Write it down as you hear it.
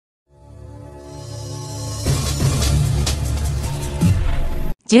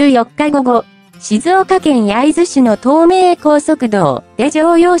14日午後、静岡県焼津市の東名高速道で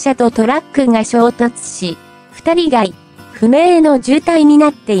乗用車とトラックが衝突し、2人が不明の重体に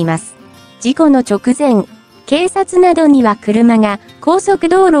なっています。事故の直前、警察などには車が高速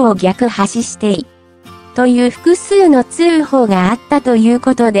道路を逆走してい、という複数の通報があったという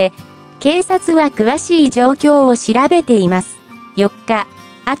ことで、警察は詳しい状況を調べています。4日、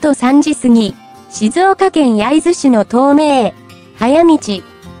あと3時過ぎ、静岡県焼津市の東名、早道、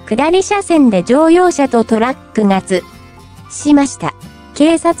下り車線で乗用車とトラックがしました。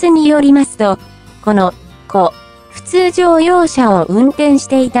警察によりますと、この普通乗用車を運転し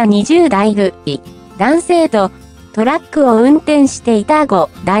ていた20代男性とトラックを運転していた5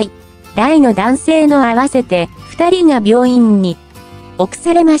代の男性の合わせて2人が病院に送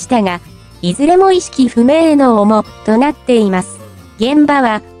されましたが、いずれも意識不明の重となっています。現場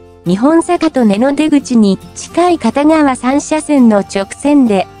は日本坂と根の出口に近い片側3車線の直線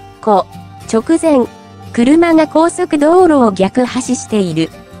で、直前、車が高速道路を逆走している、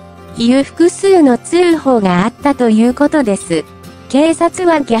いう複数の通報があったということです。警察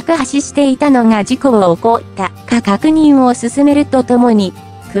は逆走していたのが事故を起こったか確認を進めるとともに、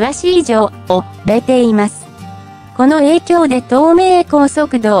詳しい情を出ています。この影響で東名高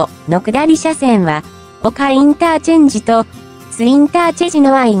速道の下り車線は、岡インターチェンジと、津インターチェジ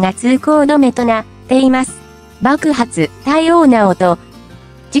の間が通行止めとなっています。爆発、たような音。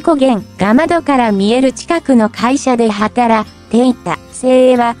事故現が窓から見える近くの会社で働ていた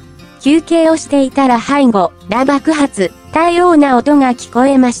精鋭は、休憩をしていたら背後、爆発、たような音が聞こ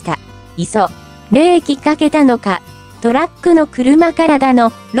えました。ブレーキかけたのか、トラックの車からだの、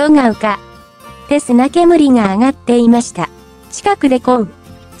が浮かって砂煙が上がっていました。近くで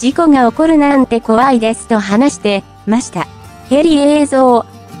事故が起こるなんて怖いですと話してました。ヘリ映像、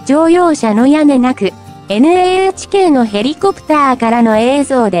乗用車の屋根なく、NHK のヘリコプターからの映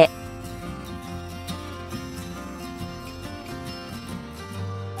像で、